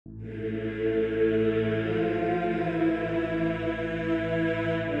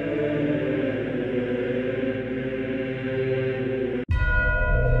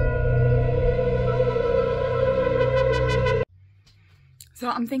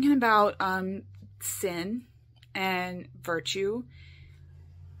I'm thinking about sin and virtue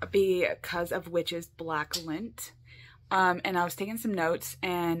because of Witches Black Lent. And I was taking some notes,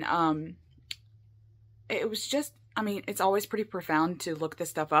 and it was just, I mean, it's always pretty profound to look this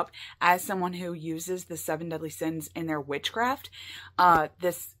stuff up. As someone who uses the 7 deadly sins in their witchcraft,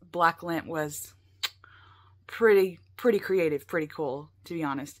 this Black Lent was pretty creative, pretty cool, to be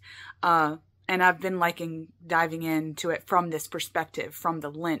honest. And I've been liking diving into it from this perspective, from the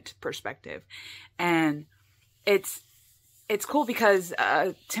Lent perspective. And it's cool because,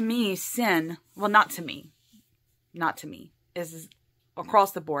 to me, sin, well, not to me, is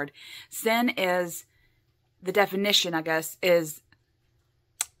across the board. Sin is, the definition, I guess, is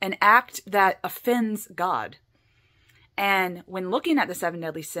an act that offends God. And when looking at the 7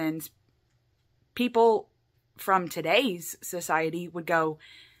 deadly sins, people from today's society would go,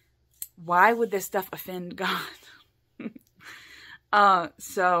 why would this stuff offend God?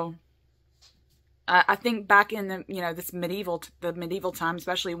 So I think back in the, this medieval time,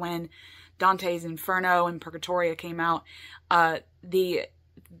 especially when Dante's Inferno and Purgatoria came out, the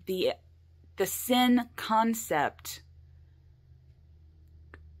sin concept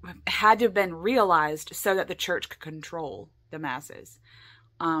had to have been realized so that the church could control the masses,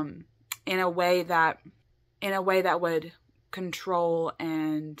 in a way that would control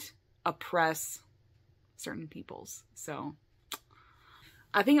and oppress certain peoples. So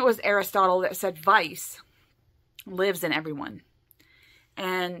I think it was Aristotle that said vice lives in everyone.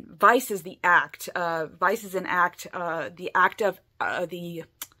 And vice is the act. Vice is an act, the act of the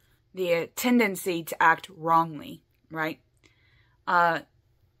tendency to act wrongly, right?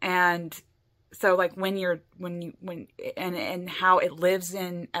 And so like when how it lives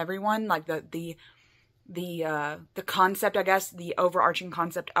in everyone, like the concept, I guess, the overarching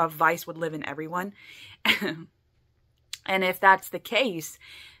concept of vice would live in everyone. And if that's the case,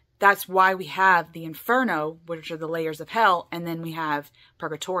 that's why we have the Inferno, which are the layers of hell, and then we have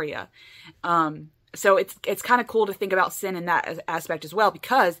Purgatoria. So it's kind of cool to think about sin in that aspect as well,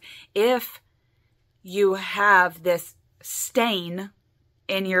 because if you have this stain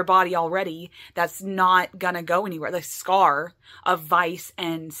in your body already that's not gonna go anywhere, the scar of vice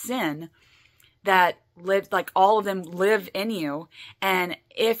and sin that live, like all of them live in you, and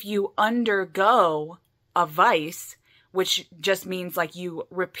if you undergo a vice, which just means like you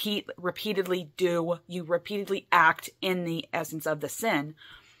repeatedly act in the essence of the sin,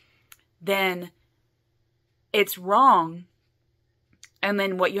 then it's wrong. And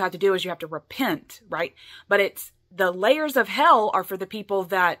then what you have to do is you have to repent, right? But it's, the layers of hell are for the people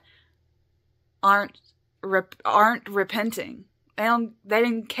that aren't repenting. They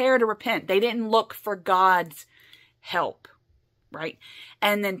didn't care to repent. They didn't look for God's help, right?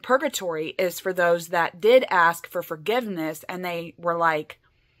 And then purgatory is for those that did ask for forgiveness, and they were like,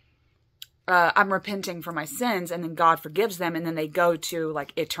 I'm repenting for my sins, and then God forgives them, and then they go to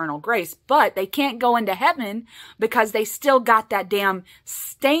like eternal grace. But they can't go into heaven because they still got that damn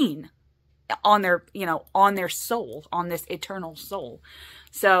stain on their, on their soul, on this eternal soul.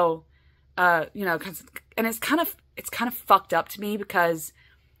 So, and it's kind of fucked up to me, because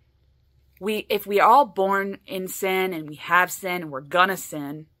if we are all born in sin and we have sin and we're gonna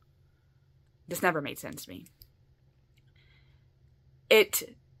sin, this never made sense to me. It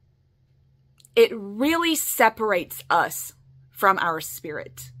really separates us from our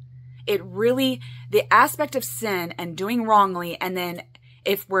spirit. The aspect of sin and doing wrongly, and then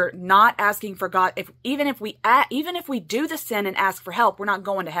if we're not asking for God, even if we do the sin and ask for help, we're not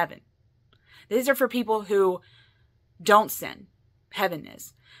going to heaven. These are for people who don't sin. Heaven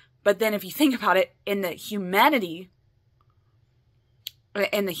is. But then if you think about it, in the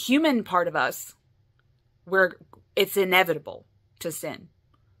human part of us, it's inevitable to sin.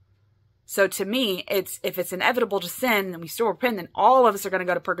 So to me, if it's inevitable to sin and we still repent, then all of us are going to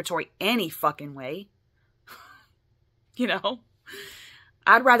go to purgatory any fucking way.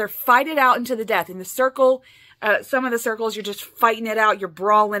 I'd rather fight it out into the death. In the circle, some of the circles, you're just fighting it out. You're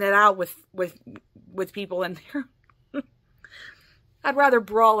brawling it out with people in there. I'd rather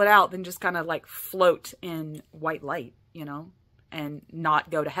brawl it out than just kind of like float in white light, and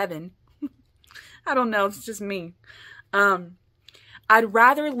not go to heaven. I don't know. It's just me. I'd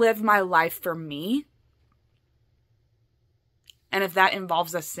rather live my life for me. And if that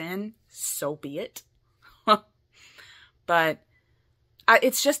involves a sin, so be it. But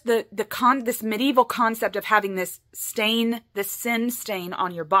it's just this medieval concept of having this stain, this sin stain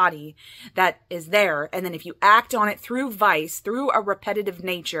on your body that is there. And then if you act on it through vice, through a repetitive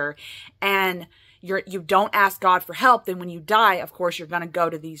nature, and you don't ask God for help, then when you die, of course, you're going to go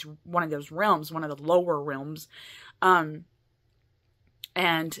to one of those realms, one of the lower realms.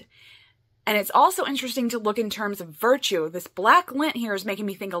 And it's also interesting to look in terms of virtue. This Black Lent here is making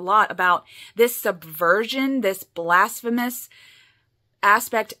me think a lot about this subversion, this blasphemous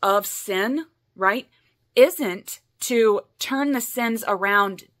aspect of sin, right? Isn't to turn the sins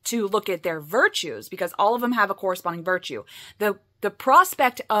around to look at their virtues, because all of them have a corresponding virtue. The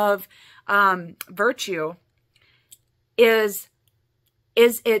prospect of virtue is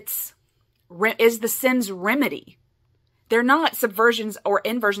the sin's remedy. They're not subversions or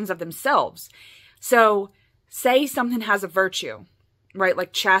inversions of themselves. So say something has a virtue, right?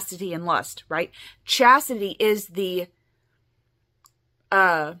 Like chastity and lust, right? Chastity is the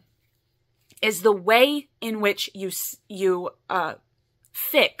way in which you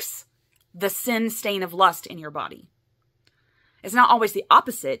fix the sin stain of lust in your body. It's not always the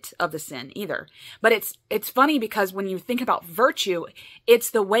opposite of the sin either. But it's funny because when you think about virtue,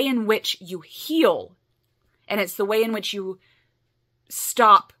 it's the way in which you heal. And it's the way in which you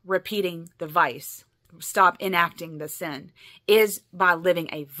stop repeating the vice, stop enacting the sin, is by living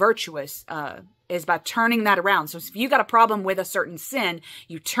a virtuous, is by turning that around. So if you got a problem with a certain sin,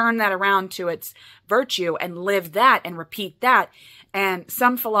 you turn that around to its virtue and live that and repeat that. And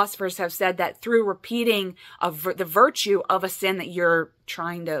some philosophers have said that through repeating the virtue of a sin that you're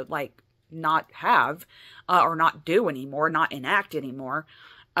trying to like not have or not do anymore, not enact anymore,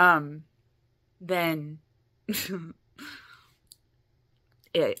 then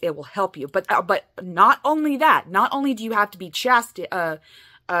it will help you. But not only that, not only do you have to be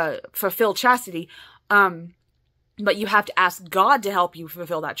fulfill chastity, but you have to ask God to help you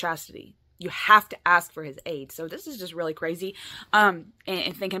fulfill that chastity. You have to ask for his aid. So this is just really crazy, and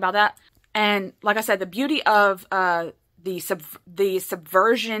thinking about that. And like I said, the beauty of the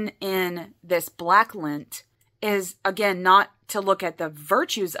subversion in this Black Lent is, again, not to look at the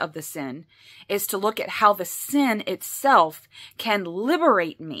virtues of the sin, is to look at how the sin itself can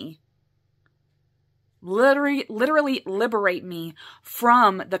liberate me, literally liberate me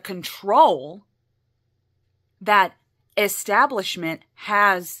from the control that establishment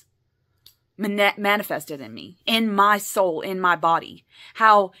has manifested in me, in my soul, in my body.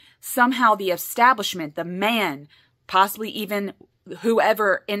 How somehow the establishment, the man, possibly even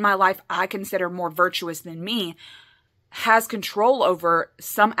whoever in my life I consider more virtuous than me, has control over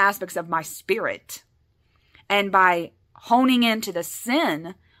some aspects of my spirit. And by honing into the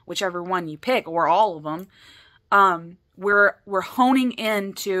sin, whichever one you pick, or all of them, we're honing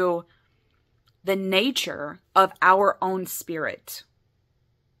into the nature of our own spirit.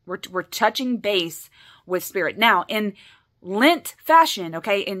 We're touching base with spirit. Now, in Lent fashion,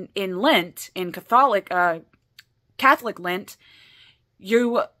 okay, in Lent, in Catholic Lent,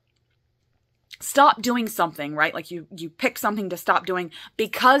 you stop doing something, right? Like you pick something to stop doing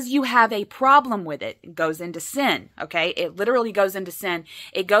because you have a problem with it. It goes into sin, okay? It literally goes into sin.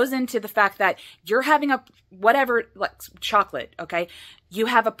 It goes into the fact that you're having a whatever, like chocolate, okay? You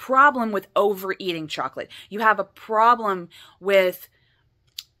have a problem with overeating chocolate. You have a problem with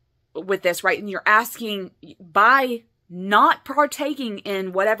this, right? And you're asking, by not partaking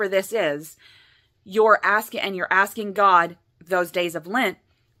in whatever this is, you're asking God those days of Lent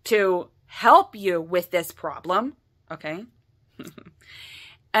to help you with this problem, okay?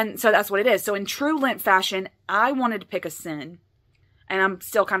 And so that's what it is. So in true Lent fashion, I wanted to pick a sin, and I'm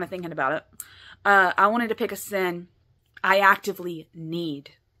still kind of thinking about it. I wanted to pick a sin I actively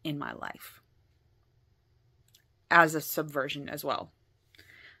need in my life as a subversion as well.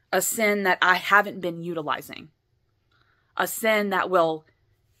 A sin that I haven't been utilizing. A sin that will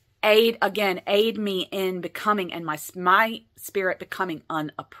aid me in becoming, and my spirit becoming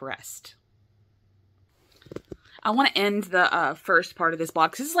unoppressed. I want to end the first part of this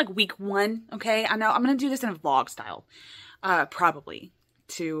blog, because this is like week 1, okay? I know I'm going to do this in a vlog style, probably,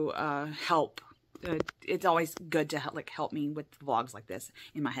 to help. It's always good to help me with vlogs like this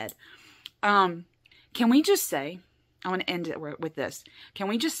in my head. Can we just say, I want to end it with this. Can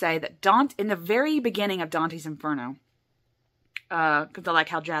we just say that in the very beginning of Dante's Inferno, because I like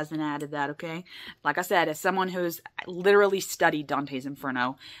how Jasmine added that, okay? Like I said, as someone who's literally studied Dante's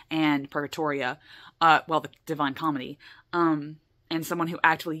Inferno and Purgatoria, the Divine Comedy, and someone who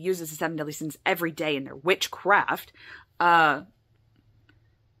actually uses the 7 deadly sins every day in their witchcraft,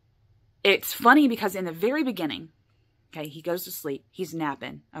 it's funny because in the very beginning, okay, he goes to sleep, he's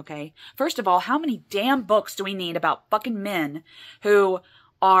napping, okay? First of all, how many damn books do we need about fucking men who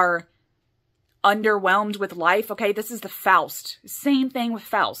are underwhelmed with life? Okay, this is the Faust. Same thing with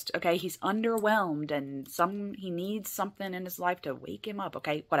Faust, okay? He's underwhelmed and he needs something in his life to wake him up,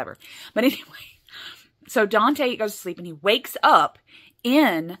 okay? Whatever. But anyway, so Dante goes to sleep and he wakes up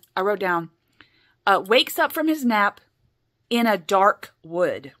I wrote down, wakes up from his nap in a dark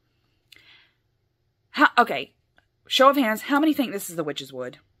wood. Okay, show of hands, how many think this is the witch's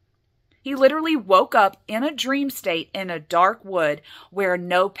wood? He literally woke up in a dream state in a dark wood where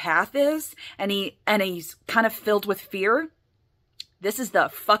no path is, and he's kind of filled with fear. This is the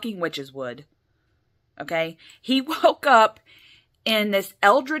fucking witch's wood. Okay? He woke up in this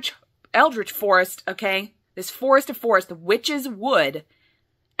eldritch forest, okay? This forest of forest, the witch's wood,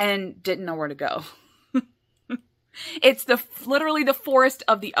 and didn't know where to go. It's literally the forest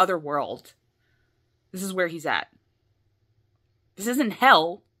of the other world. This is where he's at. This isn't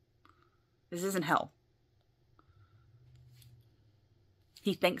hell. This isn't hell.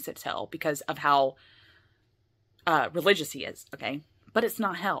 He thinks it's hell because of how religious he is, okay? But it's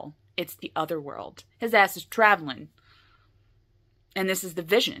not hell. It's the other world. His ass is traveling. And this is the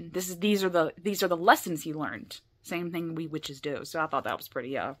vision. These are the lessons he learned. Same thing we witches do. So I thought that was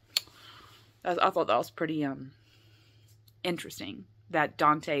pretty interesting. That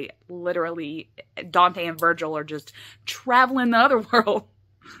Dante and Virgil are just traveling the other world.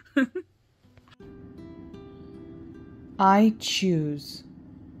 I choose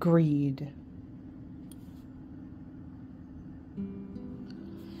greed.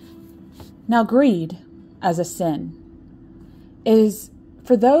 Now, greed as a sin is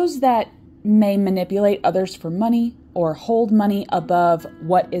for those that may manipulate others for money or hold money above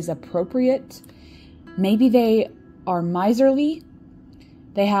what is appropriate. Maybe they are miserly.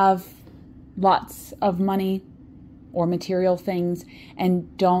 They have lots of money or material things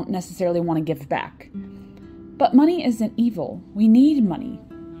and don't necessarily want to give back. But money isn't evil. We need money.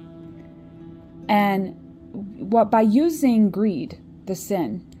 And by using greed, the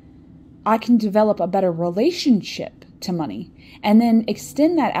sin, I can develop a better relationship to money and then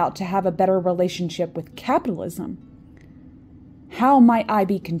extend that out to have a better relationship with capitalism. How might I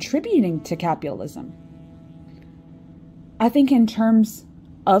be contributing to capitalism? I think in terms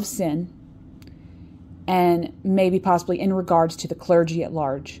of sin, and maybe possibly in regards to the clergy at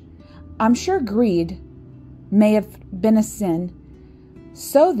large, I'm sure greed may have been a sin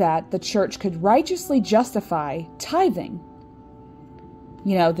so that the church could righteously justify tithing.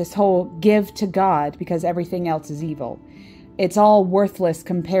 You know, this whole give to God because everything else is evil. It's all worthless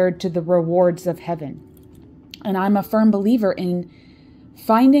compared to the rewards of heaven. And I'm a firm believer in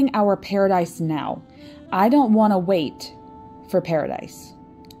finding our paradise now. I don't want to wait for paradise.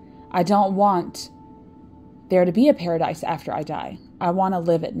 I don't want there to be a paradise after I die. I want to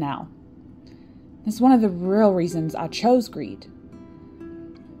live it now. It's one of the real reasons I chose greed.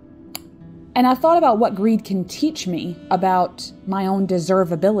 And I thought about what greed can teach me about my own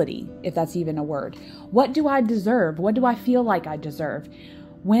deservability, if that's even a word. What do I deserve? What do I feel like I deserve?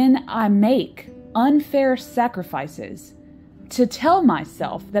 When I make unfair sacrifices to tell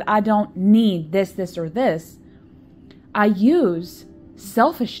myself that I don't need this, or this, I use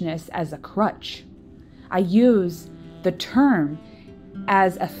selfishness as a crutch. I use the term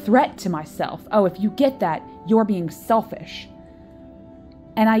as a threat to myself. Oh, if you get that, you're being selfish.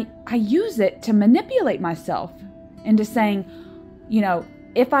 And I use it to manipulate myself into saying, you know,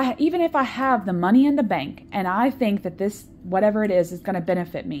 even if I have the money in the bank and I think that this, whatever it is going to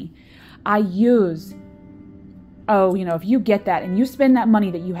benefit me, I use, oh, you know, if you get that and you spend that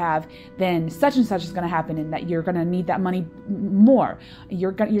money that you have, then such and such is going to happen and that you're going to need that money more.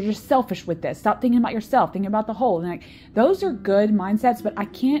 You're just selfish with this. Stop thinking about yourself, thinking about the whole. And like, those are good mindsets, but I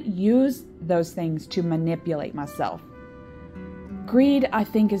can't use those things to manipulate myself. Greed, I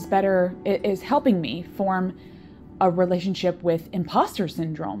think, is helping me form a relationship with imposter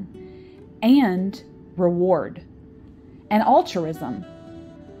syndrome and reward and altruism.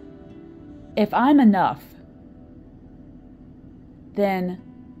 If I'm enough, then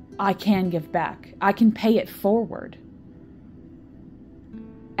I can give back. I can pay it forward.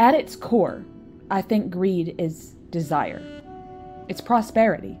 At its core, I think greed is desire. It's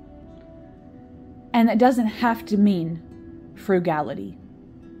prosperity. And it doesn't have to mean frugality.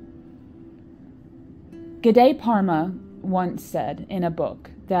 Gade Parma once said in a book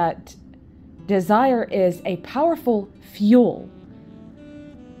that desire is a powerful fuel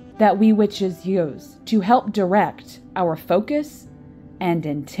that we witches use to help direct our focus and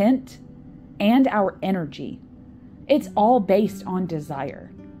intent and our energy. It's all based on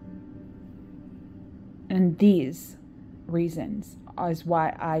desire. And these reasons is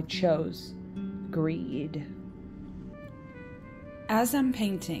why I chose greed. As I'm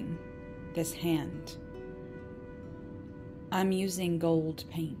painting this hand, I'm using gold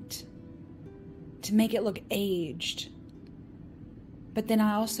paint to make it look aged. But then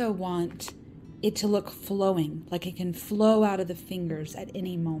I also want it to look flowing, like it can flow out of the fingers at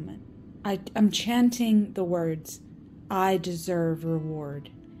any moment. I'm chanting the words, I deserve reward.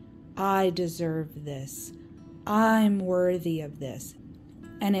 I deserve this. I'm worthy of this.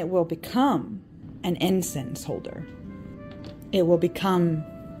 And it will become an incense holder. It will become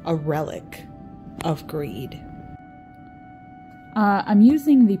a relic of greed. I'm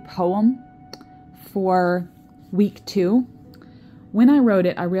using the poem for week 2. When I wrote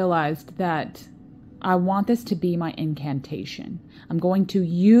it, I realized that I want this to be my incantation. I'm going to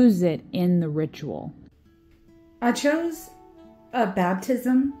use it in the ritual. I chose a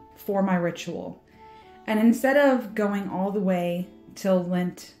baptism for my ritual. And instead of going all the way till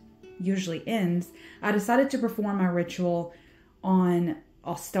Lent usually ends, I decided to perform my ritual on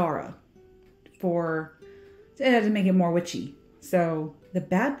Ostara to make it more witchy. So the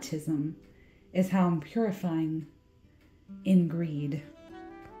baptism is how I'm purifying in greed.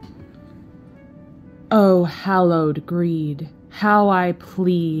 Oh, hallowed greed, how I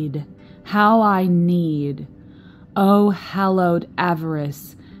plead, how I need. Oh, hallowed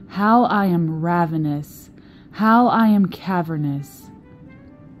avarice, how I am ravenous, how I am cavernous.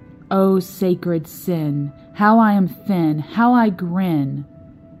 Oh, sacred sin, how I am thin, how I grin.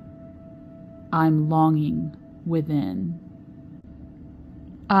 I'm longing within.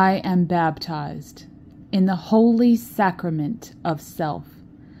 I am baptized in the holy sacrament of self,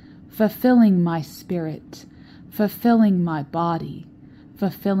 fulfilling my spirit, fulfilling my body,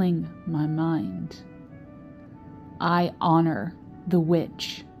 fulfilling my mind. I honor the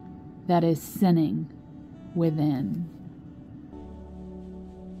witch that is sinning within.